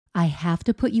I have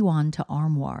to put you on to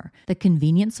Armoire, the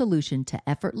convenient solution to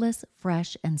effortless,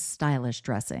 fresh, and stylish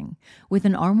dressing. With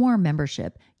an Armoire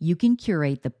membership, you can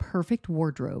curate the perfect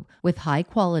wardrobe with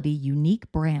high-quality,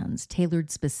 unique brands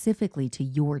tailored specifically to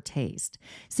your taste.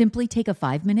 Simply take a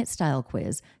 5-minute style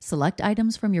quiz, select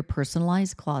items from your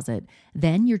personalized closet,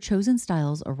 then your chosen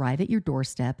styles arrive at your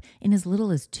doorstep in as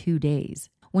little as 2 days.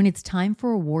 When it's time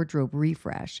for a wardrobe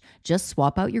refresh, just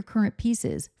swap out your current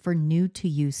pieces for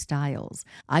new-to-you styles.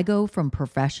 I go from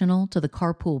professional to the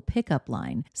carpool pickup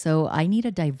line, so I need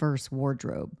a diverse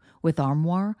wardrobe. With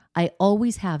Armoire, I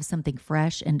always have something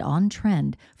fresh and on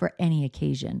trend for any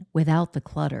occasion, without the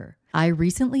clutter. I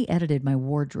recently edited my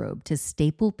wardrobe to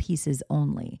staple pieces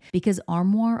only because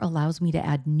Armoire allows me to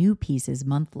add new pieces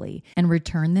monthly and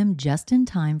return them just in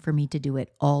time for me to do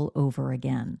it all over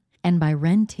again. And by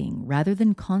renting rather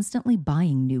than constantly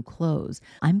buying new clothes,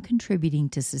 I'm contributing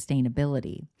to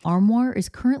sustainability. Armoire is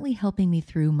currently helping me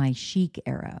through my chic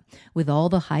era with all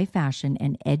the high fashion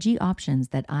and edgy options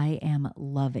that I am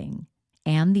loving.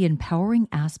 And the empowering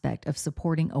aspect of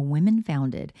supporting a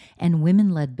women-founded and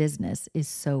women-led business is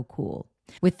so cool.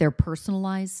 With their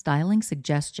personalized styling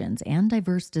suggestions and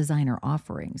diverse designer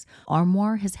offerings,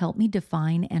 Armoire has helped me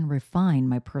define and refine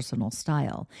my personal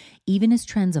style, even as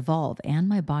trends evolve and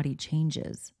my body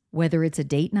changes. Whether it's a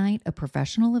date night, a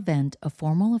professional event, a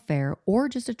formal affair, or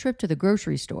just a trip to the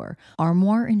grocery store,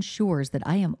 Armoire ensures that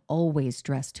I am always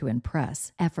dressed to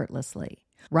impress effortlessly.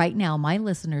 Right now, my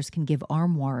listeners can give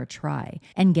Armoire a try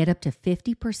and get up to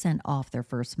 50% off their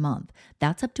first month.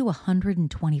 That's up to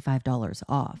 $125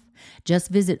 off. Just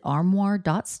visit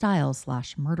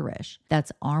armoire.style/murderish.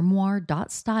 That's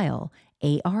armoire.style,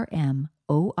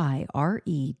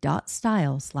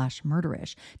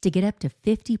 ARMOIRE.style/murderish to get up to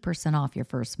 50% off your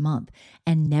first month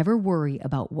and never worry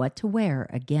about what to wear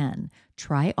again.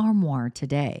 Try Armoire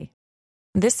today.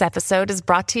 This episode is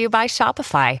brought to you by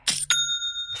Shopify.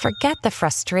 Forget the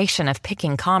frustration of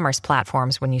picking commerce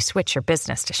platforms when you switch your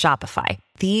business to Shopify,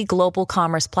 the global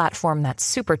commerce platform that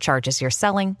supercharges your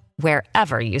selling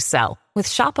wherever you sell. With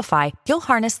Shopify, you'll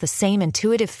harness the same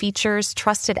intuitive features,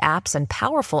 trusted apps, and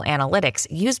powerful analytics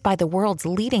used by the world's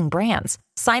leading brands.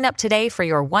 Sign up today for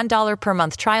your $1 per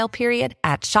month trial period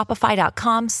at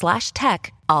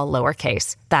shopify.com/tech, all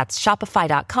lowercase. That's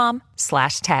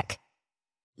shopify.com/tech.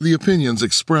 The opinions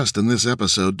expressed in this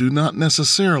episode do not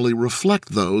necessarily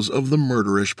reflect those of the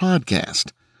Murderish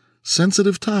podcast.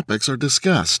 Sensitive topics are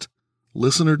discussed.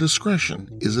 Listener discretion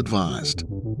is advised.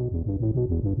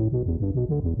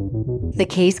 The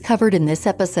case covered in this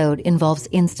episode involves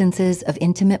instances of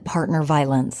intimate partner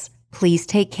violence. Please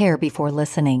take care before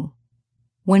listening.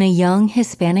 When a young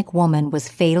Hispanic woman was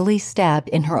fatally stabbed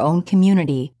in her own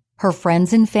community, her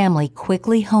friends and family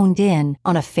quickly honed in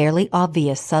on a fairly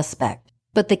obvious suspect.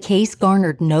 But the case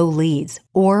garnered no leads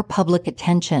or public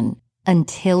attention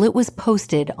until it was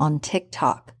posted on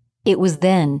TikTok. It was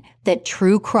then that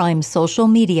true crime social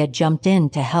media jumped in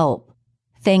to help.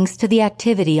 Thanks to the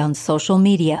activity on social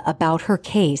media about her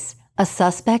case, a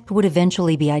suspect would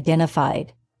eventually be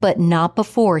identified, but not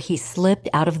before he slipped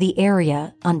out of the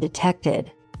area undetected.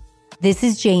 This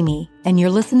is Jamie, and you're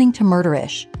listening to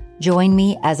Murderish. Join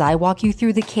me as I walk you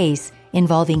through the case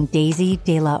involving Daisy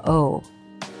De La O.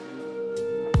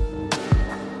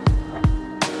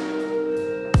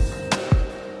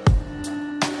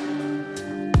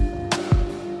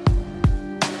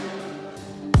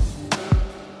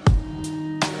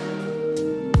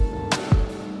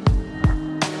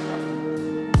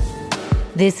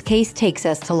 This case takes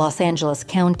us to Los Angeles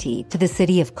County, to the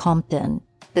city of Compton.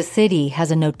 The city has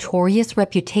a notorious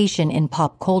reputation in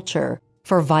pop culture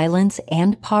for violence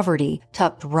and poverty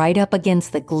tucked right up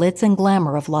against the glitz and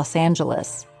glamour of Los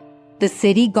Angeles. The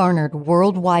city garnered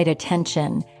worldwide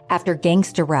attention after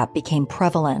gangster rap became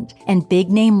prevalent and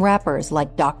big-name rappers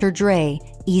like Dr. Dre,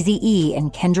 Eazy-E,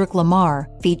 and Kendrick Lamar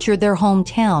featured their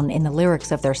hometown in the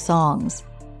lyrics of their songs.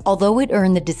 Although it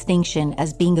earned the distinction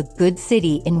as being a good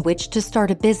city in which to start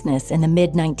a business in the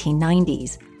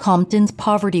mid-1990s, Compton's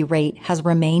poverty rate has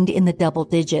remained in the double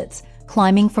digits,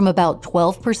 climbing from about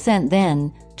 12%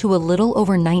 then to a little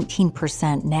over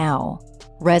 19% now.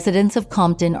 Residents of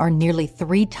Compton are nearly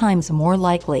 3 times more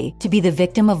likely to be the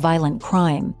victim of violent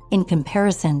crime in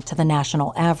comparison to the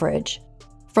national average.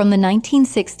 From the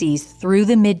 1960s through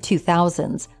the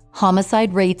mid-2000s,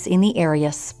 homicide rates in the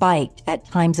area spiked at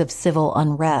times of civil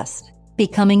unrest,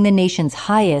 becoming the nation's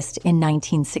highest in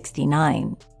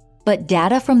 1969. But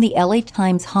data from the LA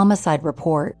Times homicide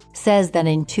report says that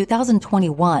in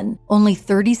 2021, only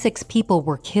 36 people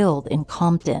were killed in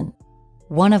Compton.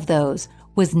 One of those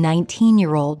was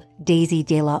 19-year-old Daisy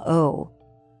De La O.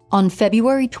 On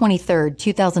February 23,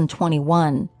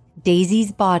 2021,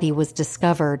 Daisy's body was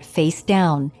discovered face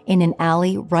down in an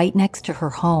alley right next to her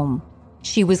home.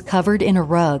 She was covered in a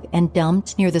rug and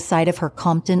dumped near the site of her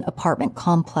Compton apartment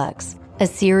complex, a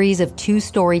series of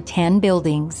 2-story tan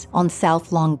buildings on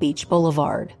South Long Beach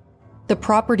Boulevard. The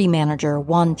property manager,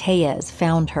 Juan Tellez,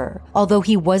 found her, although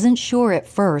he wasn't sure at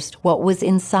first what was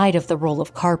inside of the roll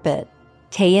of carpet.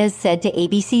 Tellez said to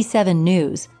ABC 7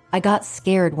 News, "I got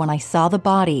scared when I saw the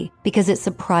body because it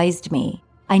surprised me.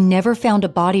 I never found a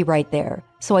body right there,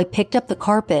 so I picked up the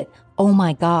carpet. Oh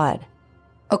my God."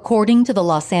 According to the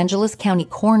Los Angeles County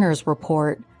Coroner's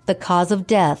report, the cause of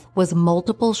death was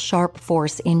multiple sharp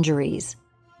force injuries.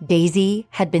 Daisy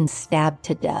had been stabbed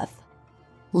to death.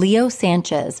 Leo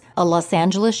Sanchez, a Los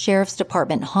Angeles Sheriff's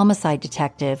Department homicide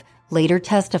detective, later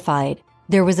testified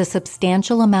there was a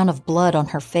substantial amount of blood on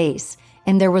her face,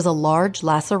 and there was a large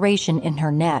laceration in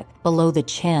her neck below the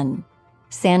chin.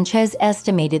 Sanchez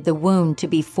estimated the wound to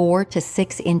be 4 to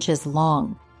 6 inches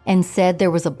long and said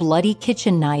there was a bloody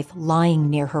kitchen knife lying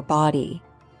near her body.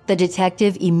 The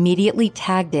detective immediately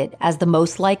tagged it as the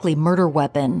most likely murder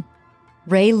weapon.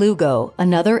 Ray Lugo,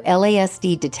 another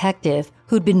LASD detective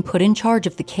who'd been put in charge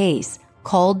of the case,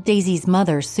 called Daisy's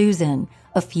mother, Susan,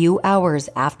 a few hours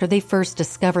after they first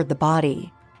discovered the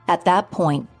body. At that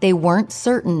point, they weren't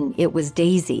certain it was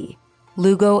Daisy.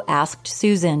 Lugo asked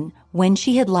Susan when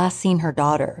she had last seen her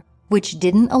daughter, which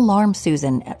didn't alarm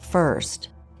Susan at first.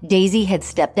 Daisy had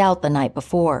stepped out the night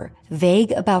before,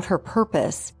 vague about her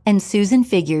purpose, and Susan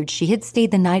figured she had stayed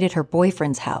the night at her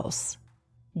boyfriend's house.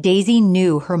 Daisy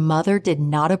knew her mother did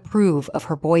not approve of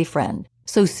her boyfriend,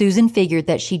 so Susan figured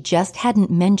that she just hadn't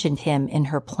mentioned him in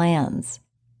her plans.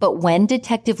 But when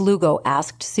Detective Lugo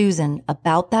asked Susan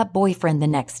about that boyfriend the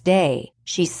next day,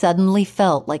 she suddenly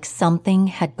felt like something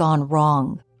had gone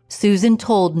wrong. Susan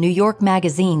told New York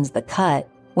magazine's The Cut,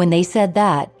 "When they said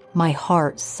that, my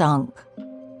heart sunk."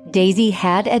 Daisy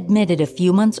had admitted a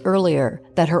few months earlier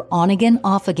that her on-again,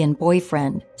 off-again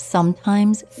boyfriend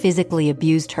sometimes physically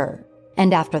abused her.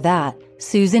 And after that,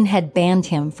 Susan had banned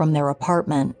him from their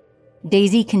apartment.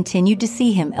 Daisy continued to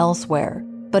see him elsewhere,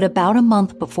 but about a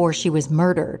month before she was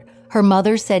murdered, her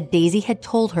mother said Daisy had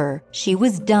told her she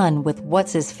was done with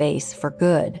what's-his-face for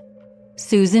good.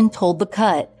 Susan told The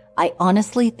Cut, "I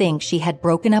honestly think she had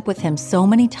broken up with him so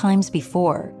many times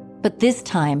before. But this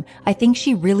time, I think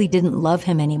she really didn't love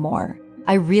him anymore.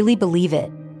 I really believe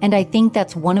it, and I think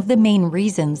that's one of the main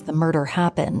reasons the murder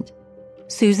happened."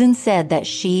 Susan said that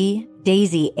she,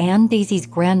 Daisy, and Daisy's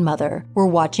grandmother were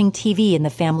watching TV in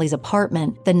the family's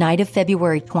apartment the night of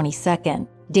February 22nd.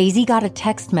 Daisy got a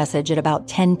text message at about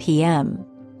 10 p.m.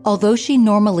 Although she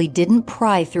normally didn't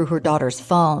pry through her daughter's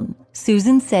phone,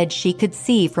 Susan said she could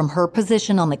see from her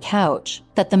position on the couch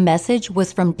that the message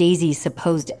was from Daisy's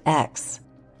supposed ex.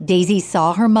 Daisy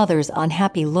saw her mother's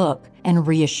unhappy look and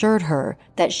reassured her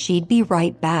that she'd be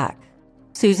right back.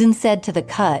 Susan said to The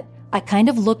Cut, "I kind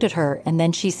of looked at her and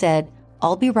then she said,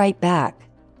 'I'll be right back.'"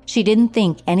 She didn't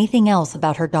think anything else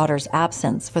about her daughter's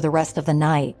absence for the rest of the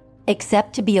night,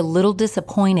 except to be a little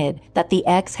disappointed that the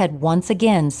ex had once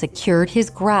again secured his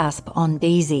grasp on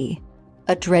Daisy.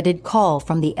 A dreaded call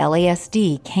from the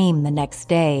LASD came the next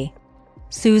day.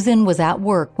 Susan was at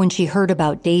work when she heard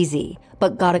about Daisy,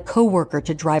 but got a coworker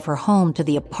to drive her home to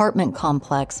the apartment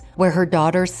complex where her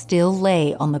daughter still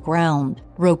lay on the ground,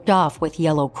 roped off with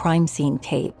yellow crime scene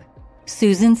tape.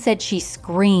 Susan said she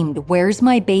screamed, "Where's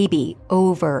my baby?"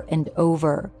 over and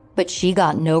over, but she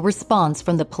got no response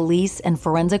from the police and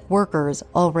forensic workers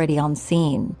already on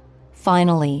scene.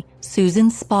 Finally, Susan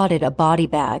spotted a body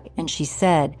bag and she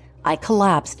said, "I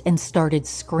collapsed and started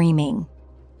screaming."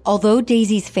 Although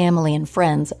Daisy's family and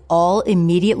friends all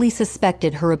immediately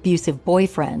suspected her abusive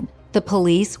boyfriend, the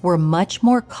police were much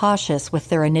more cautious with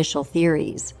their initial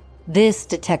theories. This,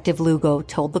 Detective Lugo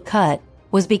told The Cut,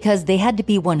 was because they had to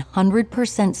be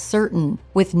 100% certain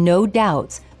with no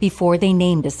doubts before they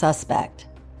named a suspect.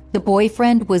 The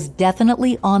boyfriend was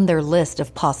definitely on their list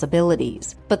of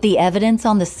possibilities, but the evidence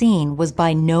on the scene was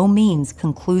by no means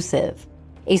conclusive.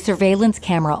 A surveillance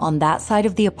camera on that side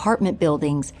of the apartment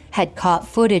buildings had caught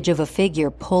footage of a figure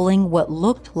pulling what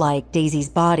looked like Daisy's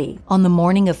body on the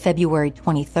morning of February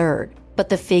 23rd, but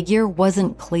the figure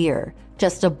wasn't clear,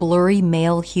 just a blurry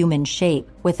male human shape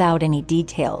without any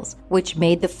details, which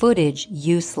made the footage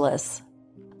useless.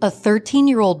 A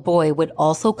 13-year-old boy would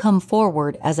also come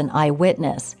forward as an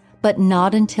eyewitness, but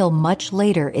not until much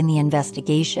later in the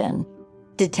investigation.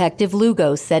 Detective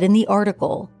Lugo said in the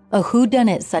article, "A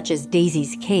whodunit such as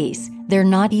Daisy's case, they're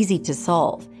not easy to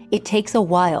solve. It takes a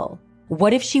while.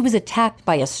 What if she was attacked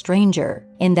by a stranger?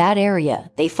 In that area,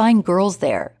 they find girls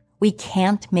there. We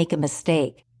can't make a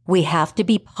mistake. We have to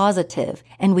be positive,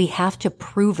 and we have to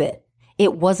prove it.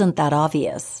 It wasn't that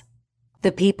obvious.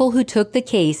 The people who took the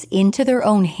case into their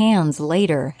own hands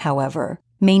later, however,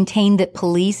 maintained that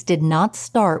police did not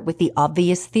start with the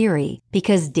obvious theory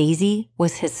because Daisy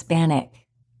was Hispanic.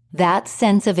 That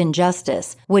sense of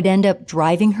injustice would end up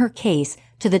driving her case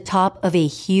to the top of a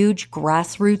huge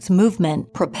grassroots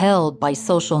movement propelled by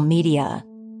social media.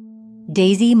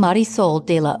 Daisy Marisol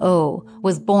de la O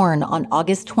was born on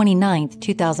August 29,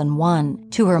 2001,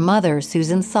 to her mother,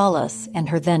 Susan Salas, and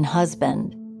her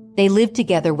then-husband. They lived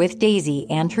together with Daisy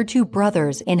and her two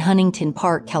brothers in Huntington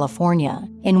Park, California,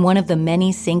 in one of the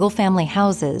many single-family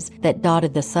houses that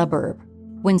dotted the suburb.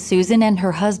 When Susan and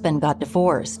her husband got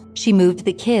divorced, she moved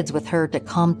the kids with her to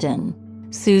Compton.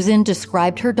 Susan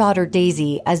described her daughter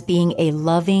Daisy as being a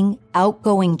loving,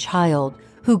 outgoing child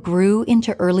who grew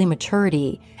into early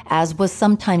maturity, as was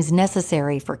sometimes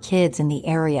necessary for kids in the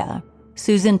area.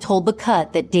 Susan told The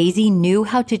Cut that Daisy knew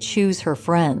how to choose her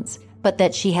friends, but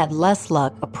that she had less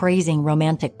luck appraising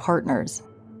romantic partners.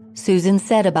 Susan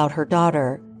said about her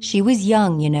daughter, "She was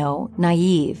young,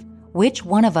 naive. Which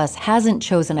one of us hasn't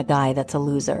chosen a guy that's a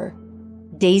loser?"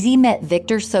 Daisy met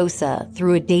Victor Sosa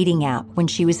through a dating app when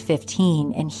she was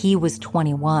 15 and he was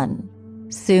 21.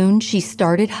 Soon, she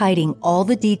started hiding all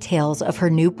the details of her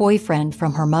new boyfriend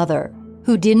from her mother,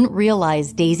 who didn't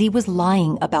realize Daisy was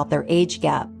lying about their age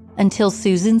gap until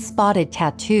Susan spotted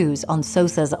tattoos on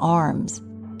Sosa's arms.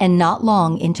 And not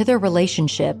long into their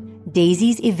relationship,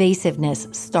 Daisy's evasiveness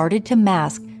started to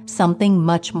mask something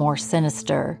much more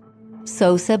sinister.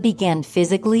 Sosa began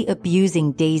physically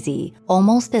abusing Daisy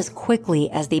almost as quickly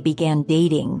as they began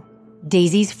dating.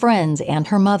 Daisy's friends and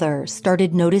her mother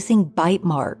started noticing bite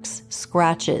marks,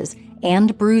 scratches,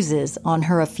 and bruises on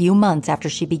her a few months after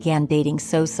she began dating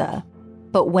Sosa.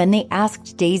 But when they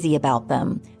asked Daisy about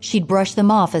them, she'd brush them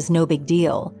off as no big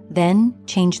deal, then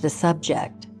change the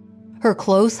subject. Her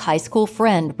close high school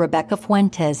friend, Rebecca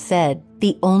Fuentes, said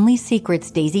the only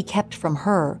secrets Daisy kept from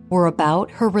her were about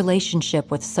her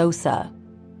relationship with Sosa.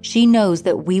 "She knows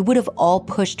that we would have all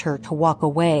pushed her to walk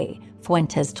away,"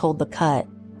 Fuentes told The Cut.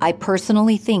 "I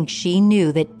personally think she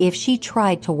knew that if she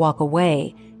tried to walk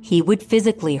away, he would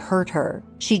physically hurt her.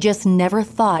 She just never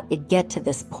thought it'd get to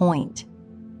this point."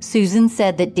 Susan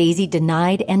said that Daisy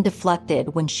denied and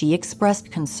deflected when she expressed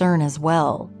concern as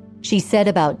well. She said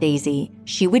about Daisy,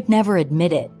 she would never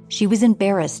admit it. She was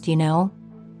embarrassed,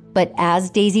 But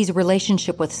as Daisy's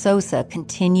relationship with Sosa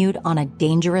continued on a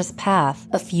dangerous path,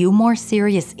 a few more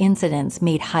serious incidents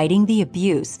made hiding the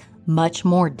abuse much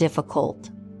more difficult.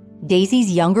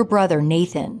 Daisy's younger brother,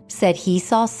 Nathan, said he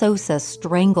saw Sosa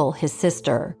strangle his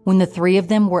sister when the three of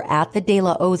them were at the De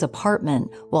La O's apartment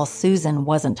while Susan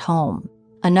wasn't home.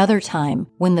 Another time,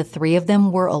 when the three of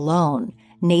them were alone,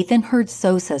 Nathan heard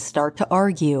Sosa start to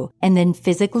argue and then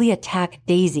physically attack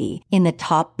Daisy in the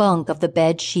top bunk of the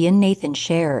bed she and Nathan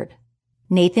shared.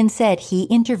 Nathan said he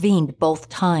intervened both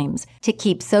times to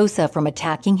keep Sosa from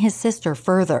attacking his sister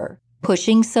further,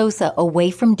 pushing Sosa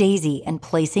away from Daisy and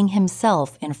placing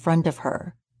himself in front of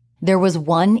her. There was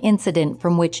one incident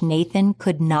from which Nathan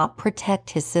could not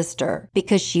protect his sister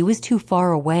because she was too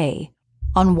far away.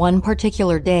 On one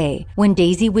particular day, when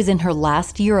Daisy was in her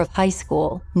last year of high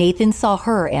school, Nathan saw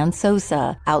her and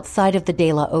Sosa outside of the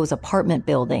De La O's apartment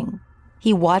building.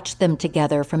 He watched them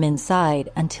together from inside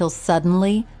until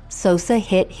suddenly, Sosa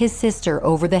hit his sister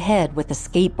over the head with a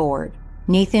skateboard.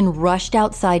 Nathan rushed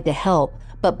outside to help,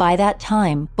 but by that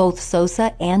time, both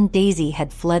Sosa and Daisy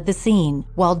had fled the scene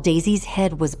while Daisy's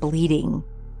head was bleeding.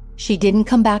 She didn't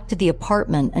come back to the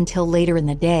apartment until later in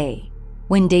the day.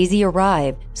 When Daisy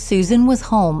arrived, Susan was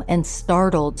home and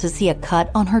startled to see a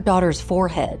cut on her daughter's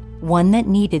forehead, one that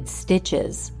needed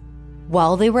stitches.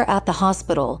 While they were at the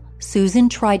hospital, Susan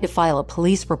tried to file a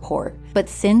police report, but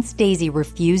since Daisy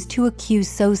refused to accuse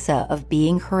Sosa of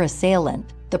being her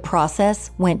assailant, the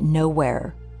process went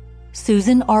nowhere.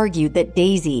 Susan argued that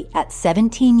Daisy, at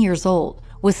 17 years old,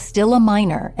 was still a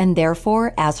minor and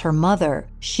therefore, as her mother,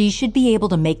 she should be able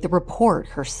to make the report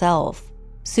herself.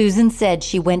 Susan said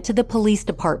she went to the police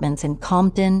departments in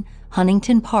Compton,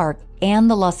 Huntington Park, and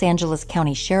the Los Angeles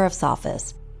County Sheriff's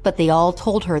Office, but they all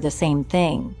told her the same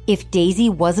thing. If Daisy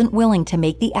wasn't willing to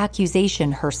make the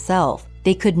accusation herself,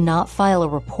 they could not file a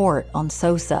report on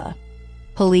Sosa.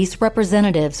 Police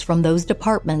representatives from those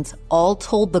departments all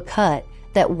told The Cut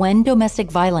that when domestic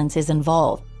violence is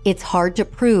involved, it's hard to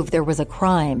prove there was a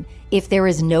crime if there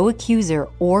is no accuser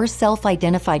or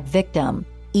self-identified victim,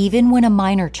 even when a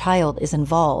minor child is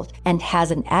involved and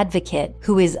has an advocate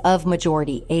who is of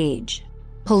majority age.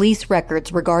 Police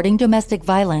records regarding domestic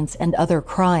violence and other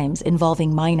crimes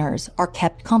involving minors are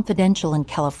kept confidential in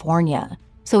California.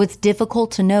 so it's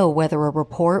difficult to know whether a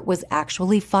report was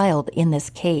actually filed in this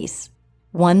case.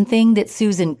 One thing that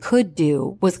Susan could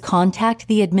do was contact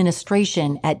the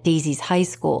administration at Daisy's high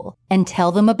school and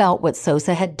tell them about what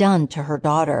Sosa had done to her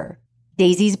daughter.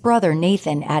 Daisy's brother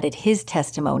Nathan added his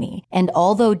testimony, and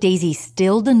although Daisy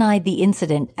still denied the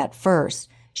incident at first,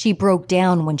 she broke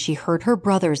down when she heard her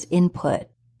brother's input.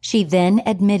 She then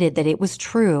admitted that it was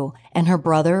true and her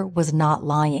brother was not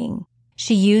lying.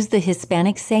 She used the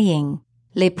Hispanic saying,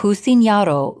 "Le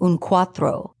pusieron un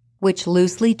cuatro," which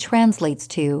loosely translates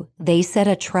to, "they set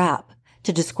a trap,"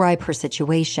 to describe her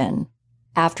situation.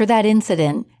 After that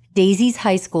incident, Daisy's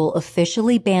high school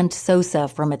officially banned Sosa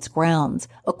from its grounds,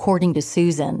 according to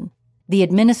Susan. The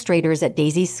administrators at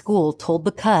Daisy's school told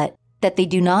The Cut that they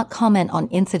do not comment on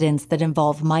incidents that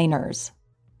involve minors.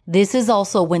 This is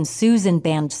also when Susan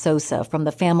banned Sosa from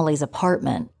the family's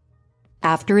apartment.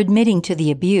 After admitting to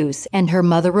the abuse and her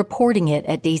mother reporting it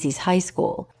at Daisy's high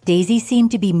school, Daisy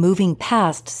seemed to be moving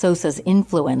past Sosa's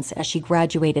influence as she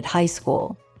graduated high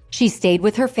school. She stayed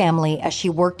with her family as she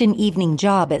worked an evening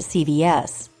job at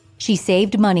CVS. She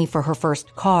saved money for her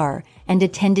first car and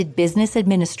attended business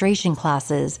administration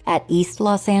classes at East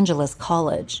Los Angeles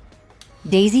College.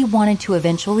 Daisy wanted to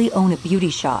eventually own a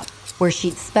beauty shop where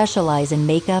she'd specialize in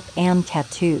makeup and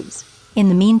tattoos. In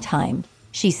the meantime,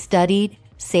 she studied,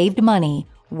 saved money,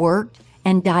 worked,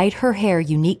 and dyed her hair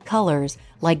unique colors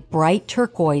like bright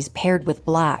turquoise paired with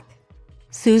black.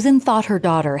 Susan thought her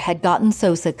daughter had gotten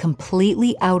Sosa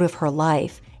completely out of her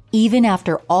life, even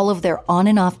after all of their on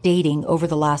and off dating over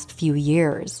the last few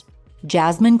years.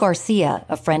 Jasmine Garcia,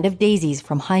 a friend of Daisy's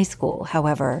from high school,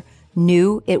 however,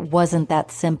 knew it wasn't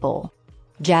that simple.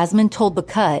 Jasmine told The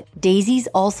Cut, Daisy's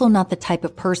also not the type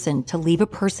of person to leave a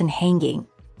person hanging.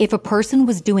 If a person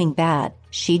was doing bad,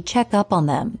 she'd check up on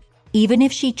them. Even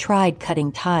if she tried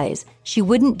cutting ties, she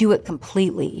wouldn't do it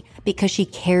completely because she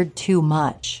cared too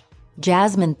much.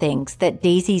 Jasmine thinks that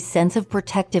Daisy's sense of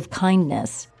protective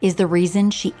kindness is the reason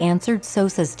she answered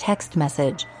Sosa's text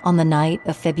message on the night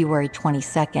of February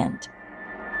 22nd.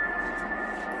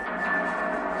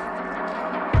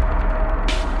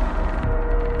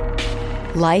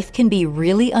 Life can be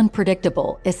really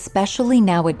unpredictable, especially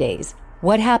nowadays.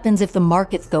 What happens if the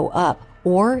markets go up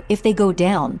or if they go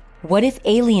down? What if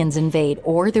aliens invade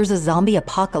or there's a zombie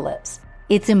apocalypse?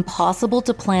 It's impossible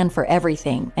to plan for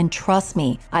everything, and trust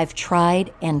me, I've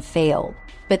tried and failed.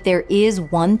 But there is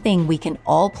one thing we can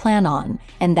all plan on,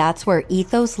 and that's where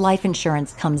Ethos Life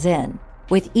Insurance comes in.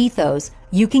 With Ethos,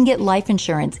 you can get life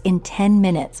insurance in 10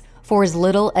 minutes for as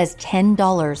little as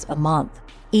 $10 a month.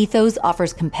 Ethos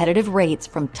offers competitive rates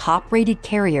from top-rated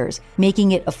carriers,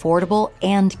 making it affordable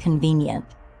and convenient.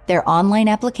 Their online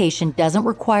application doesn't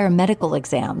require medical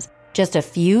exams, just a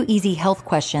few easy health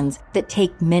questions that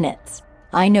take minutes.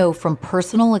 I know from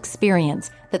personal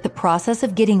experience that the process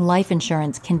of getting life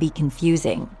insurance can be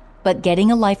confusing, but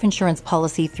getting a life insurance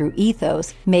policy through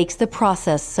Ethos makes the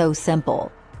process so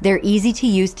simple. Their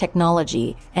easy-to-use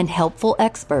technology and helpful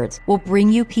experts will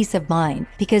bring you peace of mind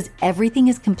because everything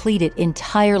is completed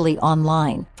entirely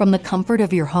online from the comfort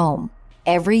of your home.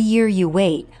 Every year you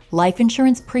wait, life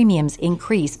insurance premiums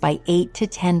increase by 8 to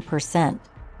 10%.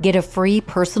 Get a free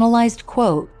personalized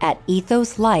quote at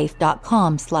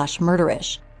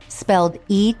ethoslife.com/murderish, spelled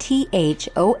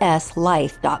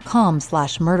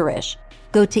ethoslife.com/murderish.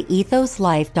 Go to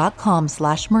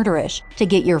ethoslife.com/murderish to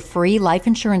get your free life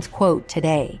insurance quote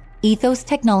today. Ethos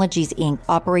Technologies, Inc.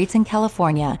 operates in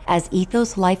California as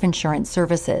Ethos Life Insurance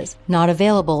Services, not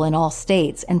available in all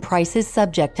states, and prices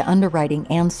subject to underwriting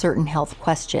and certain health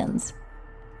questions.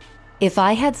 If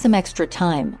I had some extra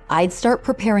time, I'd start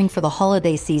preparing for the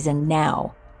holiday season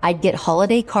now. I'd get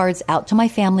holiday cards out to my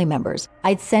family members.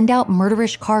 I'd send out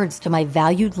Murderish cards to my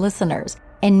valued listeners,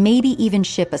 and maybe even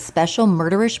ship a special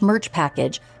Murderish merch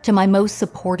package to my most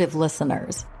supportive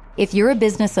listeners. If you're a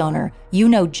business owner, you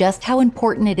know just how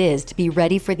important it is to be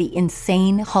ready for the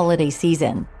insane holiday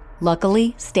season.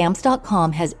 Luckily,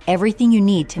 Stamps.com has everything you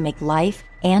need to make life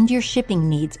and your shipping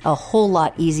needs a whole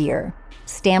lot easier.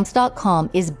 Stamps.com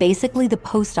is basically the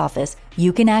post office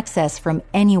you can access from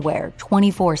anywhere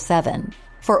 24/7.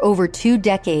 For over 2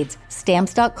 decades,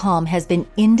 Stamps.com has been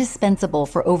indispensable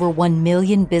for over 1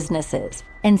 million businesses.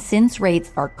 And since rates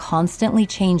are constantly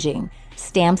changing,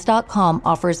 Stamps.com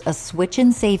offers a switch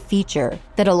and save feature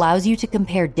that allows you to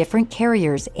compare different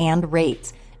carriers and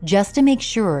rates just to make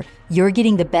sure you're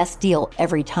getting the best deal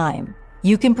every time.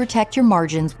 You can protect your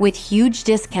margins with huge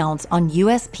discounts on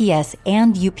USPS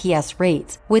and UPS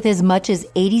rates with as much as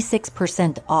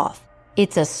 86% off.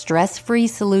 It's a stress-free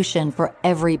solution for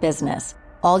every business.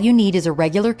 All you need is a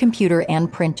regular computer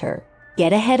and printer.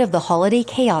 Get ahead of the holiday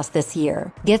chaos this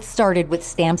year. Get started with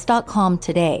Stamps.com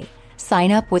today.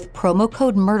 Sign up with promo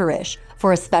code MURDERISH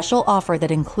for a special offer that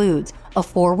includes a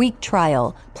 4-week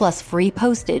trial plus free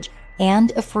postage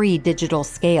and a free digital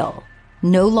scale.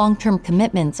 No long-term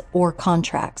commitments or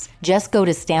contracts. Just go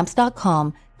to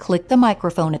Stamps.com, click the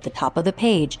microphone at the top of the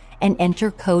page, and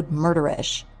enter code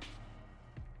MURDERISH.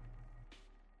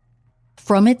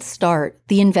 From its start,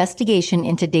 the investigation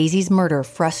into Daisy's murder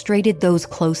frustrated those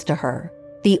close to her.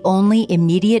 The only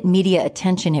immediate media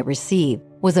attention it received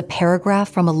was a paragraph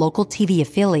from a local TV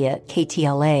affiliate,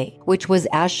 KTLA, which was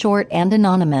as short and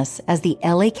anonymous as the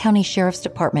LA County Sheriff's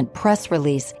Department press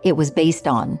release it was based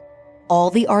on. All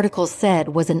the article said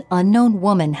was an unknown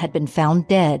woman had been found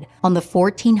dead on the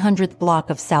 1400th block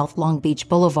of South Long Beach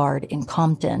Boulevard in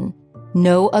Compton.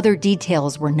 No other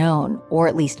details were known, or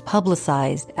at least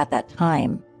publicized at that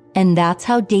time. And that's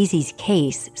how Daisy's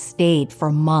case stayed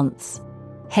for months.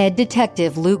 Head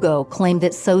Detective Lugo claimed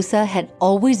that Sosa had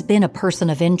always been a person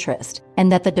of interest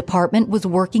and that the department was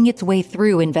working its way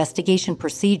through investigation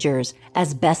procedures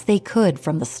as best they could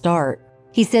from the start.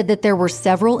 He said that there were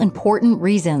several important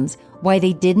reasons why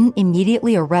they didn't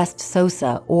immediately arrest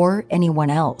Sosa or anyone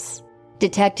else.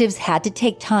 Detectives had to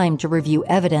take time to review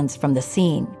evidence from the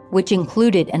scene, which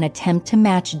included an attempt to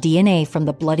match DNA from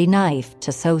the bloody knife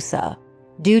to Sosa.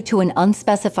 Due to an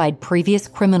unspecified previous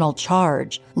criminal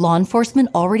charge, law enforcement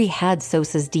already had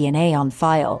Sosa's DNA on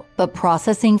file, but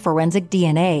processing forensic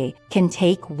DNA can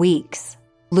take weeks.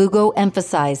 Lugo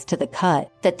emphasized to the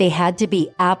cut that they had to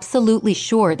be absolutely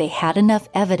sure they had enough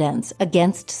evidence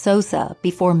against Sosa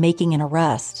before making an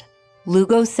arrest.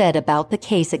 Lugo said about the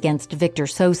case against Victor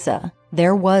Sosa,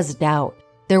 there was doubt.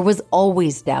 There was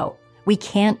always doubt. We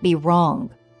can't be wrong.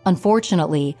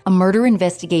 Unfortunately, a murder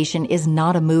investigation is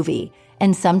not a movie,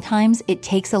 and sometimes it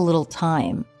takes a little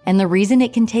time. And the reason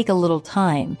it can take a little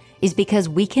time is because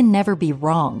we can never be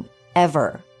wrong,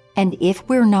 ever. And if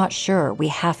we're not sure, we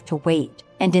have to wait.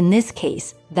 And in this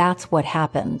case, that's what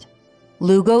happened.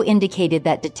 Lugo indicated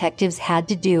that detectives had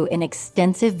to do an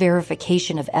extensive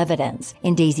verification of evidence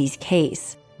in Daisy's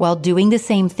case, while doing the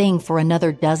same thing for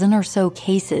another dozen or so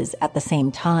cases at the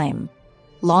same time.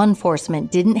 Law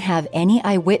enforcement didn't have any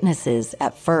eyewitnesses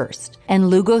at first,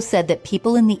 and Lugo said that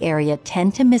people in the area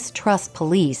tend to mistrust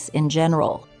police in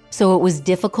general, so it was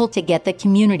difficult to get the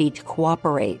community to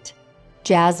cooperate.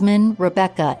 Jasmine,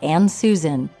 Rebecca, and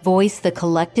Susan voiced the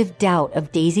collective doubt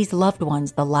of Daisy's loved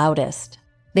ones the loudest.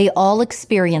 They all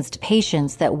experienced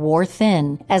patience that wore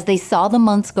thin as they saw the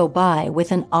months go by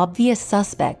with an obvious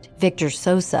suspect, Victor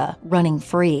Sosa, running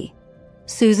free.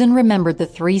 Susan remembered the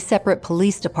 3 separate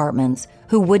police departments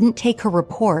who wouldn't take her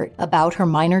report about her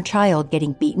minor child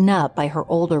getting beaten up by her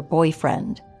older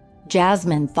boyfriend.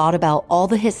 Jasmine thought about all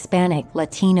the Hispanic,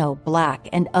 Latino, Black,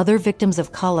 and other victims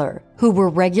of color who were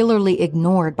regularly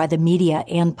ignored by the media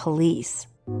and police.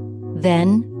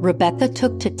 Then, Rebecca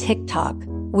took to TikTok,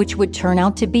 which would turn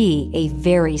out to be a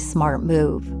very smart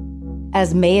move.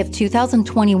 As May of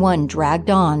 2021 dragged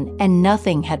on and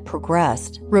nothing had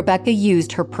progressed, Rebecca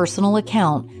used her personal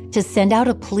account to send out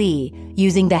a plea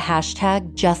using the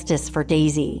hashtag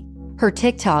 #JusticeForDaisy. Her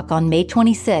TikTok on May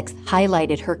 26th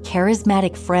highlighted her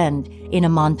charismatic friend in a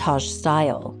montage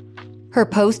style. Her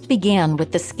post began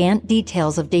with the scant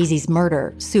details of Daisy's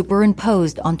murder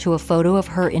superimposed onto a photo of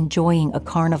her enjoying a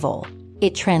carnival.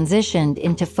 It transitioned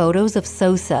into photos of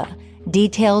Sosa,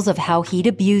 details of how he'd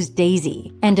abused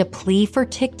Daisy, and a plea for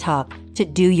TikTok to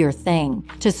do your thing,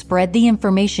 to spread the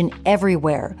information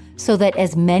everywhere so that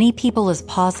as many people as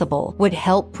possible would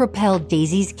help propel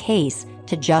Daisy's case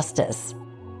to justice.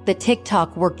 The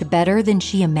TikTok worked better than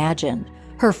she imagined.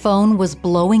 Her phone was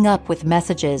blowing up with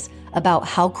messages about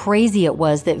how crazy it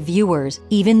was that viewers,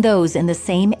 even those in the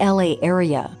same LA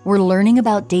area, were learning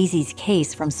about Daisy's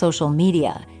case from social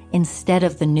media instead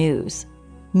of the news.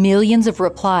 Millions of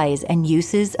replies and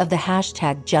uses of the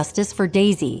hashtag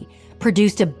 #JusticeForDaisy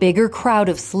produced a bigger crowd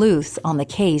of sleuths on the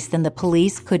case than the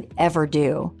police could ever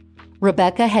do.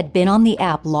 Rebecca had been on the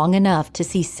app long enough to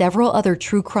see several other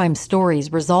true crime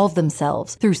stories resolve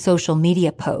themselves through social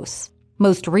media posts.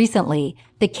 Most recently,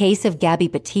 the case of Gabby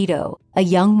Petito, a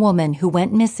young woman who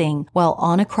went missing while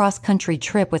on a cross-country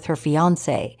trip with her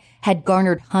fiancé, had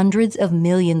garnered hundreds of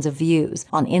millions of views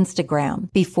on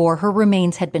Instagram before her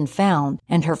remains had been found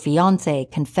and her fiancé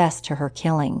confessed to her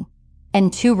killing.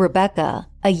 And to Rebecca,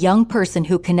 a young person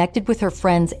who connected with her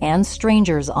friends and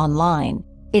strangers online,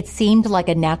 it seemed like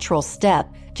a natural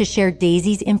step to share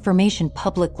Daisy's information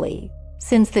publicly.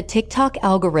 Since the TikTok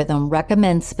algorithm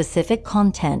recommends specific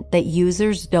content that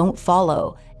users don't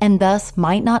follow and thus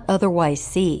might not otherwise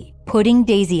see, Putting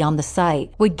Daisy on the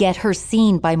site would get her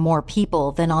seen by more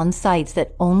people than on sites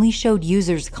that only showed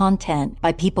users' content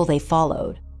by people they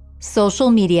followed. Social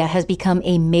media has become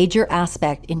a major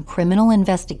aspect in criminal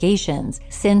investigations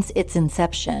since its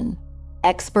inception.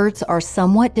 Experts are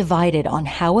somewhat divided on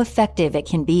how effective it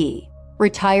can be.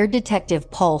 Retired Detective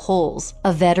Paul Holes,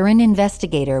 a veteran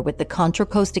investigator with the Contra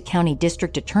Costa County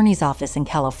District Attorney's Office in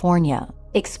California,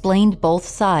 explained both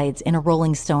sides in a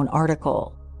Rolling Stone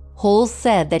article. Holes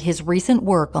said that his recent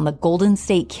work on the Golden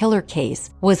State Killer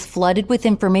case was flooded with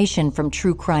information from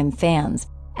true crime fans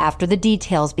after the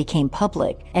details became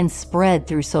public and spread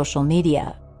through social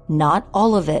media. Not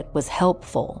all of it was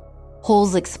helpful.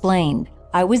 Holes explained,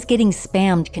 "I was getting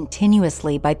spammed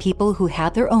continuously by people who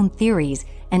had their own theories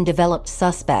and developed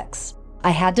suspects. I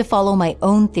had to follow my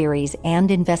own theories and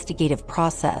investigative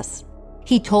process."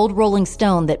 He told Rolling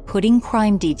Stone that putting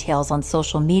crime details on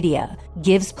social media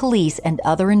gives police and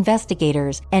other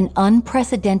investigators an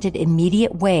unprecedented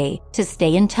immediate way to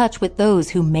stay in touch with those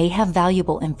who may have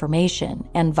valuable information,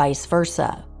 and vice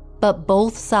versa. But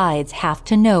both sides have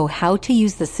to know how to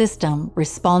use the system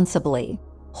responsibly.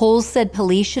 Holes said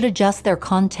police should adjust their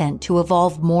content to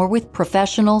evolve more with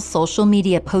professional social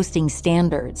media posting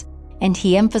standards, and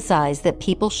he emphasized that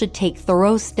people should take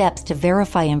thorough steps to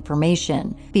verify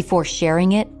information before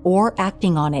sharing it or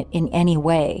acting on it in any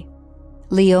way.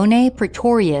 Leone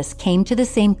Pretorius came to the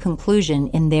same conclusion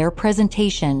in their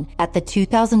presentation at the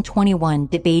 2021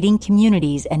 Debating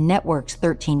Communities and Networks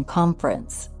 13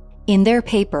 conference. In their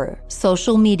paper,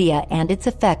 Social Media and Its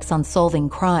Effects on Solving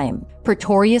Crime,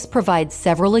 Pretorius provides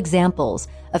several examples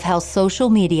of how social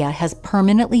media has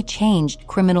permanently changed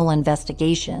criminal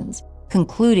investigations,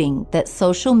 concluding that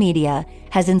social media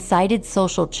has incited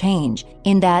social change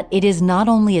in that it is not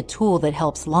only a tool that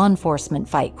helps law enforcement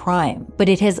fight crime, but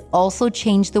it has also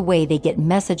changed the way they get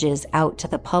messages out to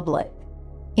the public.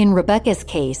 In Rebecca's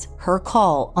case, her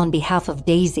call on behalf of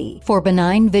Daisy for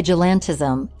benign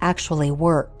vigilantism actually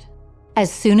worked.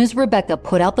 As soon as Rebecca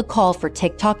put out the call for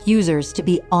TikTok users to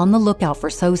be on the lookout for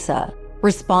Sosa,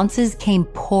 responses came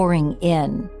pouring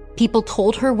in. People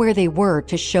told her where they were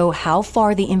to show how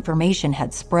far the information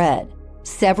had spread.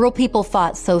 Several people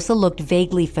thought Sosa looked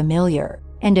vaguely familiar,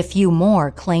 and a few more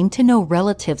claimed to know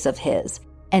relatives of his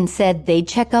and said they'd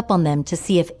check up on them to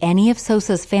see if any of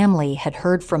Sosa's family had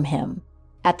heard from him.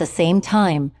 At the same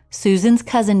time, Susan's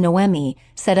cousin Noemi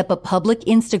set up a public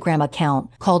Instagram account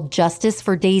called Justice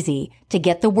for Daisy to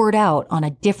get the word out on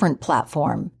a different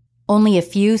platform. Only a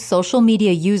few social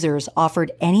media users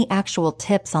offered any actual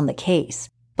tips on the case,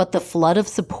 but the flood of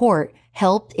support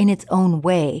helped in its own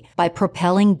way by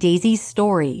propelling Daisy's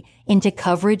story into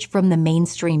coverage from the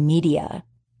mainstream media.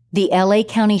 The LA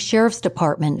County Sheriff's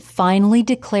Department finally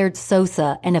declared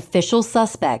Sosa an official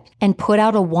suspect and put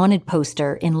out a wanted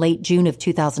poster in late June of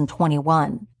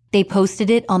 2021. They posted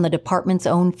it on the department's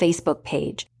own Facebook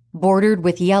page, bordered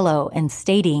with yellow and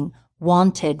stating,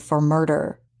 "Wanted for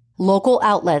murder." Local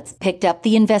outlets picked up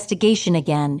the investigation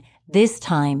again, this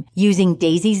time using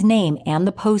Daisy's name and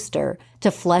the poster to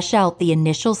flesh out the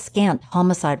initial scant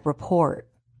homicide report.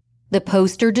 The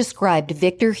poster described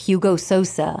Victor Hugo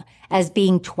Sosa as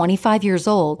being 25 years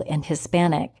old and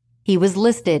Hispanic. He was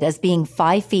listed as being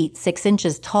 5 feet 6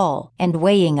 inches tall and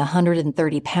weighing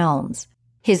 130 pounds.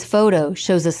 His photo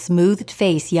shows a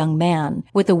smoothed-faced young man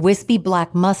with a wispy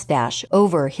black mustache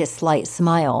over his slight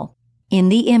smile. In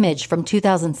the image from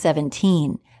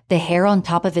 2017, the hair on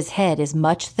top of his head is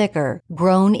much thicker,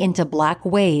 grown into black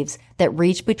waves that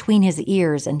reach between his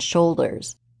ears and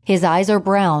shoulders. His eyes are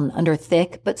brown under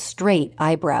thick but straight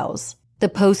eyebrows. The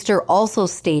poster also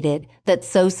stated that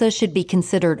Sosa should be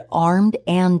considered armed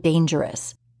and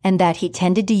dangerous, and that he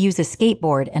tended to use a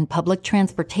skateboard and public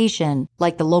transportation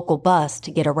like the local bus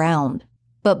to get around.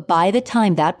 But by the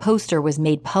time that poster was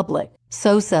made public,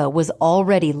 Sosa was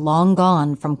already long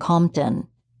gone from Compton.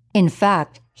 In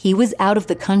fact, he was out of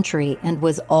the country and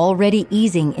was already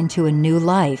easing into a new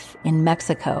life in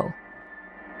Mexico.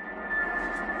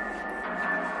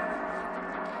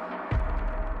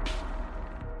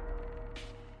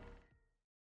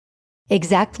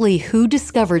 Exactly who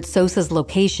discovered Sosa's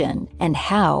location and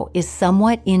how is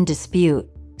somewhat in dispute.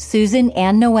 Susan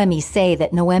and Noemi say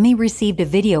that Noemi received a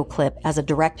video clip as a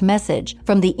direct message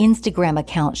from the Instagram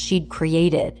account she'd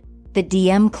created. The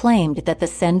DM claimed that the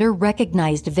sender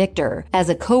recognized Victor as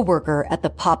a coworker at the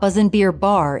Papas and Beer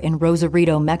bar in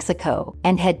Rosarito, Mexico,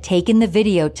 and had taken the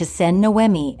video to send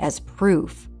Noemi as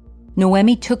proof.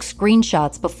 Noemi took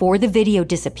screenshots before the video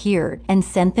disappeared and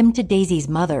sent them to Daisy's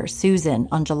mother, Susan,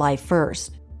 on July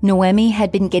 1st. Noemi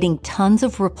had been getting tons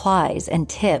of replies and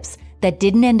tips that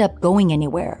didn't end up going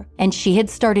anywhere, and she had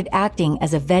started acting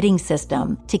as a vetting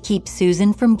system to keep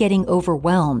Susan from getting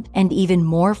overwhelmed and even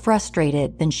more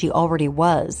frustrated than she already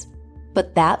was.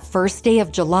 But that first day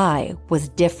of July was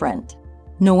different.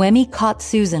 Noemi caught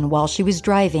Susan while she was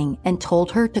driving and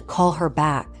told her to call her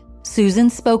back. Susan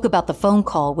spoke about the phone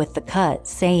call with the cut,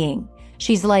 saying,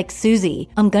 "She's like, Susie,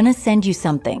 I'm gonna send you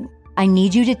something. I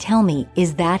need you to tell me,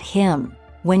 is that him?"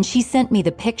 When she sent me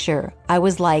the picture, I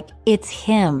was like, it's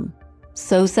him.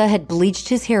 Sosa had bleached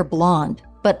his hair blonde,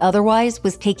 but otherwise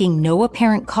was taking no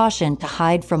apparent caution to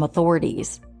hide from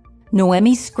authorities.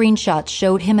 Noemi's screenshot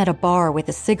showed him at a bar with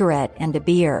a cigarette and a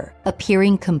beer,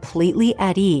 appearing completely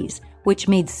at ease, which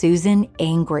made Susan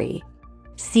angry.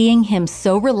 Seeing him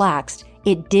so relaxed,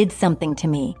 it did something to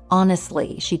me,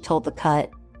 honestly, she told the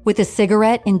cut. With a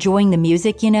cigarette enjoying the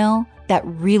music, that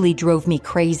really drove me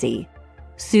crazy.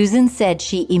 Susan said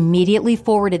she immediately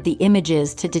forwarded the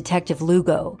images to Detective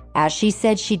Lugo, as she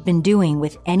said she'd been doing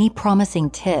with any promising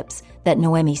tips that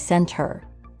Noemi sent her.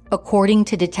 According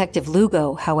to Detective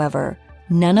Lugo, however,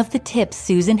 none of the tips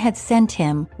Susan had sent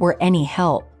him were any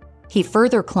help. He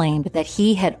further claimed that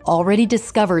he had already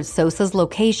discovered Sosa's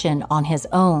location on his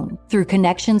own through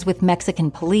connections with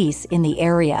Mexican police in the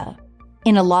area.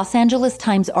 In a Los Angeles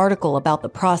Times article about the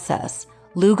process,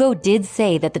 Lugo did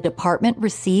say that the department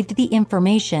received the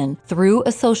information through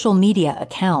a social media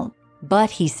account,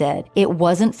 but he said it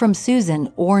wasn't from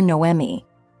Susan or Noemi.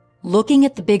 Looking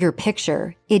at the bigger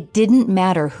picture, it didn't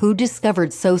matter who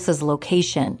discovered Sosa's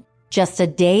location. Just a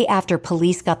day after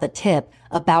police got the tip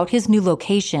about his new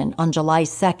location on July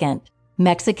 2nd,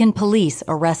 Mexican police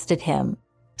arrested him.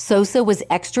 Sosa was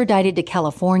extradited to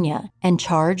California and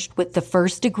charged with the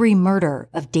first-degree murder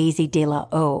of Daisy De La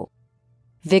O.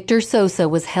 Victor Sosa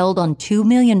was held on $2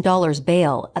 million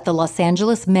bail at the Los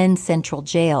Angeles Men's Central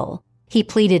Jail. He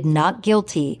pleaded not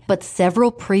guilty, but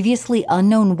several previously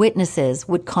unknown witnesses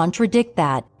would contradict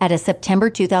that at a September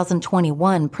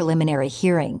 2021 preliminary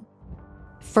hearing.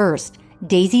 First,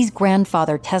 Daisy's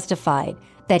grandfather testified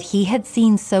that he had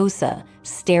seen Sosa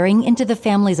staring into the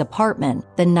family's apartment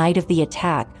the night of the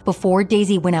attack before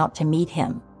Daisy went out to meet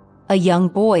him. A young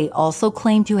boy also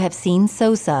claimed to have seen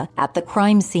Sosa at the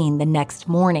crime scene the next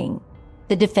morning.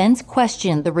 The defense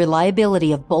questioned the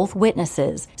reliability of both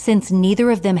witnesses since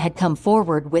neither of them had come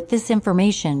forward with this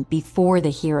information before the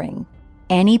hearing.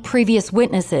 Any previous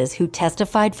witnesses who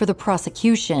testified for the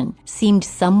prosecution seemed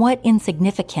somewhat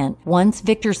insignificant once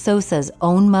Victor Sosa's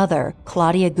own mother,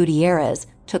 Claudia Gutierrez,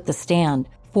 took the stand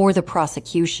for the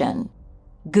prosecution.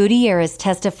 Gutierrez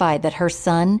testified that her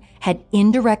son had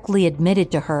indirectly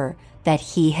admitted to her that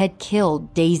he had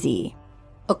killed Daisy.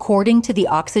 According to the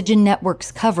Oxygen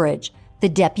Network's coverage, the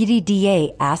deputy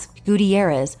DA asked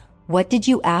Gutierrez, "What did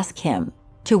you ask him?"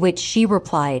 To which she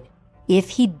replied, "If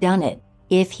he'd done it,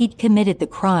 if he'd committed the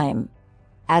crime."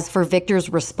 As for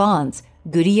Victor's response,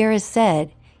 Gutierrez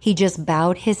said he just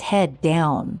bowed his head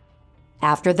down.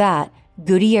 After that,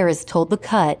 Gutierrez told the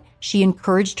cut she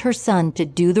encouraged her son to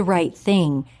do the right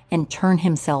thing and turn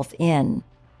himself in.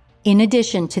 In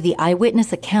addition to the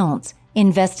eyewitness accounts,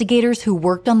 investigators who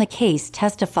worked on the case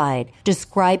testified,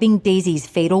 describing Daisy's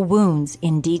fatal wounds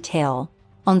in detail.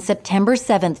 On September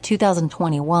 7,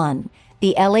 2021,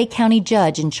 the LA County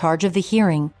judge in charge of the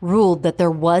hearing ruled that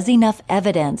there was enough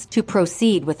evidence to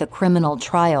proceed with a criminal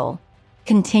trial.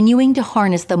 Continuing to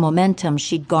harness the momentum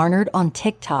she'd garnered on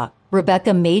TikTok,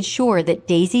 Rebecca made sure that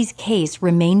Daisy's case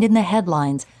remained in the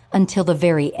headlines until the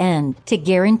very end to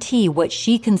guarantee what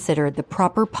she considered the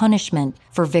proper punishment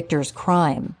for Victor's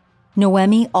crime.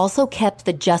 Noemi also kept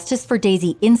the Justice for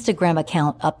Daisy Instagram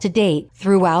account up to date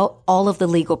throughout all of the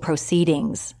legal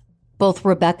proceedings. Both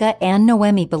Rebecca and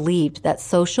Noemi believed that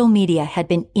social media had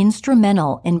been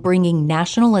instrumental in bringing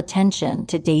national attention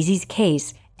to Daisy's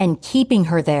case and keeping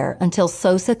her there until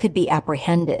Sosa could be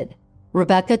apprehended.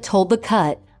 Rebecca told the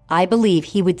cut, "I believe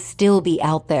he would still be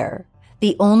out there.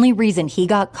 The only reason he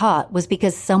got caught was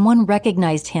because someone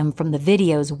recognized him from the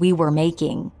videos we were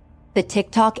making." The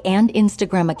TikTok and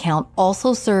Instagram account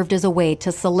also served as a way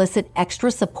to solicit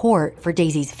extra support for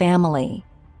Daisy's family.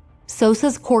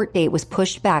 Sosa's court date was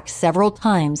pushed back several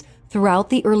times throughout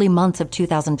the early months of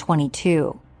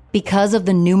 2022. Because of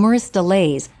the numerous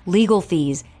delays, legal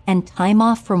fees, and time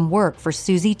off from work for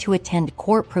Susie to attend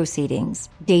court proceedings,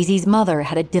 Daisy's mother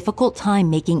had a difficult time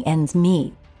making ends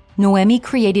meet. Noemi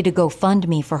created a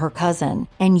GoFundMe for her cousin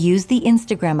and used the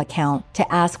Instagram account to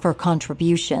ask for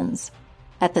contributions.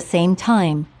 At the same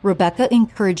time, Rebecca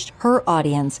encouraged her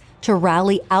audience to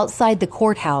rally outside the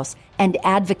courthouse and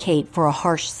advocate for a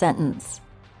harsh sentence.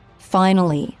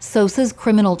 Finally, Sosa's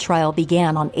criminal trial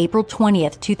began on April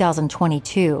 20th,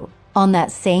 2022. On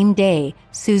that same day,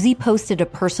 Susie posted a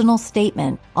personal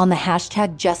statement on the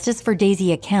hashtag Justice for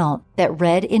Daisy account that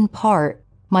read in part,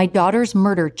 "My daughter's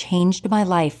murder changed my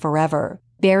life forever.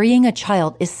 Burying a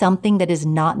child is something that is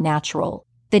not natural.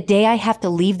 The day I have to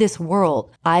leave this world,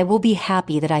 I will be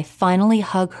happy that I finally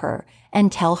hug her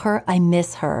and tell her I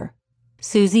miss her."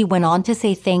 Susie went on to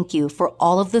say thank you for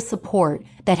all of the support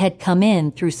that had come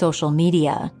in through social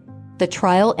media. The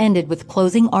trial ended with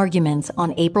closing arguments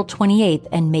on April 28th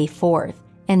and May 4th,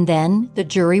 and then the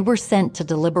jury were sent to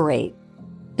deliberate.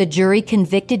 The jury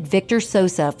convicted Victor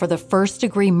Sosa for the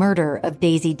first-degree murder of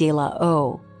Daisy De La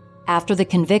O. After the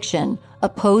conviction, a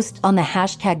post on the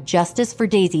hashtag Justice for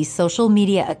Daisy social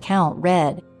media account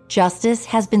read, "Justice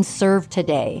has been served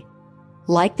today."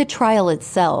 Like the trial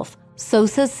itself,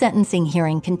 Sosa's sentencing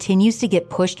hearing continues to get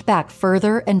pushed back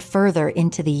further and further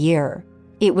into the year.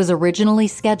 It was originally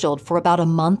scheduled for about a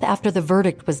month after the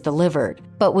verdict was delivered,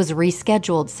 but was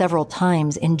rescheduled several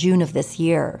times in June of this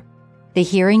year. The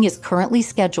hearing is currently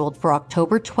scheduled for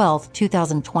October 12,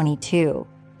 2022.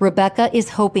 Rebecca is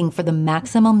hoping for the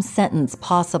maximum sentence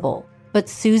possible, but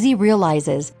Susie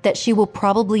realizes that she will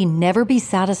probably never be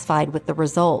satisfied with the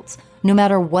results, no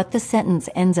matter what the sentence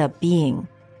ends up being.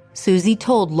 Susie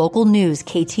told local news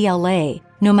KTLA,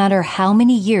 "No matter how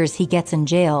many years he gets in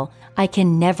jail, I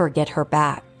can never get her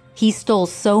back. He stole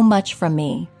so much from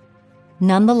me."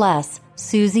 Nonetheless,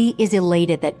 Susie is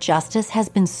elated that justice has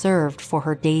been served for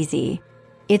her Daisy.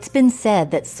 It's been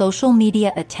said that social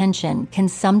media attention can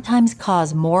sometimes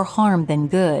cause more harm than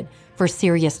good for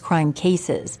serious crime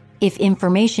cases, if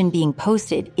information being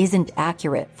posted isn't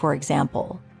accurate, for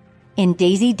example. In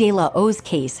Daisy De La O's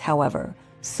case, however,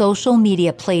 social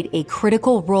media played a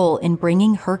critical role in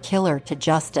bringing her killer to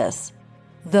justice.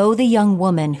 Though the young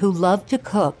woman who loved to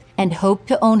cook and hoped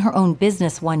to own her own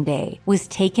business one day was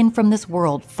taken from this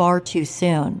world far too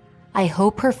soon, I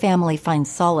hope her family finds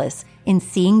solace in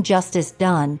seeing justice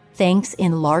done, thanks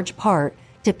in large part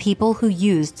to people who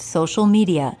used social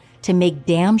media to make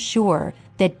damn sure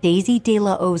that Daisy De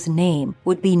La O's name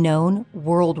would be known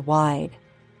worldwide.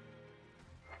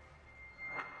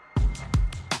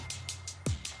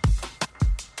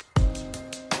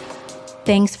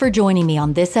 Thanks for joining me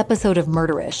on this episode of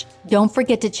Murderish. Don't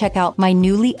forget to check out my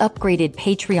newly upgraded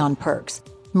Patreon perks.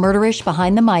 Murderish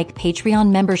Behind the Mic Patreon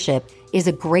membership is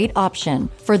a great option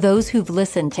for those who've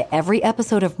listened to every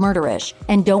episode of Murderish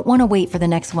and don't want to wait for the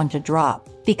next one to drop,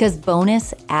 because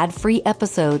bonus ad-free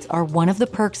episodes are one of the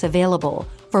perks available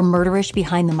for Murderish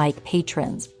Behind the Mic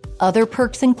patrons. Other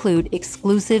perks include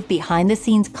exclusive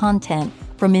behind-the-scenes content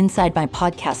from inside my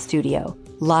podcast studio,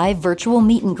 live virtual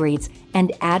meet and greets,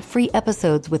 and ad-free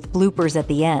episodes with bloopers at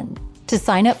the end. To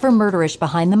sign up for Murderish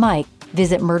Behind the Mic,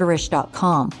 visit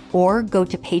murderish.com or go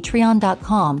to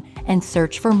patreon.com and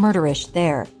search for Murderish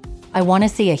there. I want to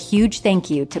say a huge thank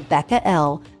you to Becca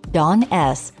L., Dawn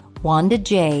S., Wanda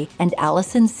J., and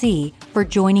Allison C. for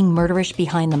joining Murderish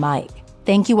Behind the Mic.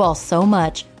 Thank you all so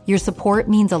much. Your support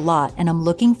means a lot, and I'm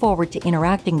looking forward to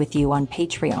interacting with you on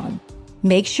Patreon.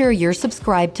 Make sure you're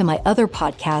subscribed to my other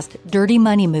podcast, Dirty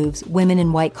Money Moves, Women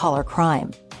in White Collar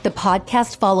Crime. The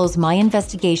podcast follows my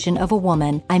investigation of a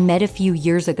woman I met a few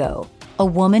years ago, a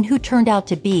woman who turned out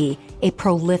to be a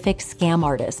prolific scam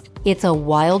artist. It's a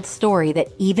wild story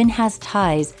that even has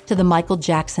ties to the Michael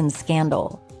Jackson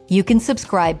scandal. You can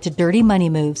subscribe to Dirty Money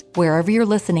Moves wherever you're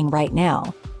listening right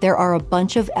now. There are a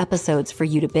bunch of episodes for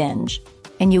you to binge.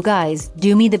 And you guys,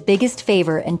 do me the biggest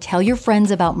favor and tell your friends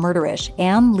about Murderish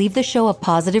and leave the show a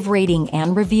positive rating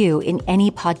and review in any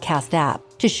podcast app.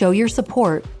 To show your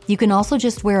support, you can also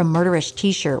just wear a Murderish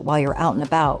t-shirt while you're out and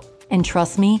about. And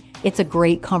trust me, it's a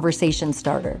great conversation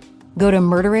starter. Go to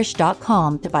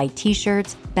murderish.com to buy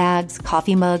t-shirts, bags,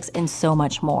 coffee mugs, and so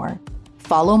much more.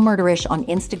 Follow Murderish on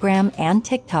Instagram and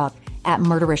TikTok at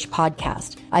Murderish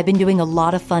Podcast. I've been doing a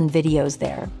lot of fun videos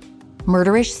there.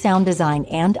 Murderish sound design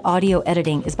and audio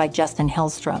editing is by Justin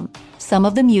Hellstrom. Some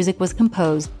of the music was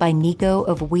composed by Nico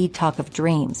of We Talk of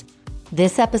Dreams.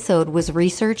 This episode was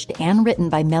researched and written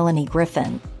by Melanie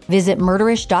Griffin. Visit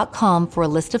murderish.com for a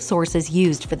list of sources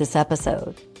used for this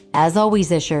episode. As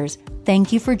always, Ishers,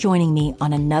 thank you for joining me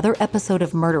on another episode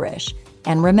of Murderish.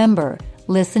 And remember,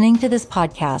 listening to this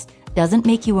podcast doesn't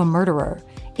make you a murderer.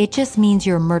 It just means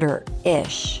you're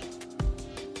murder-ish.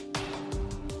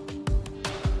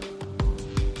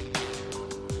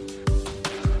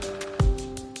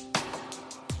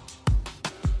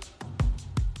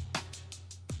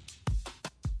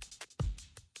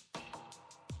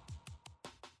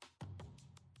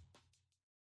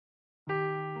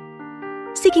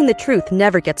 Seeking the truth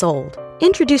never gets old.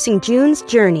 Introducing June's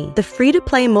Journey, the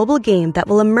free-to-play mobile game that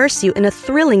will immerse you in a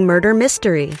thrilling murder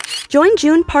mystery. Join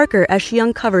June Parker as she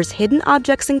uncovers hidden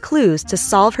objects and clues to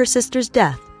solve her sister's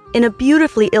death in a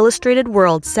beautifully illustrated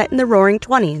world set in the Roaring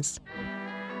 '20s.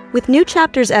 With new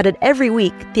chapters added every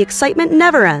week, the excitement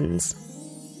never ends.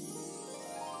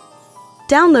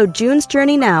 Download June's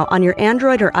Journey now on your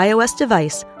Android or iOS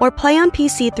device or play on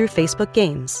PC through Facebook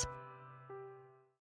Games.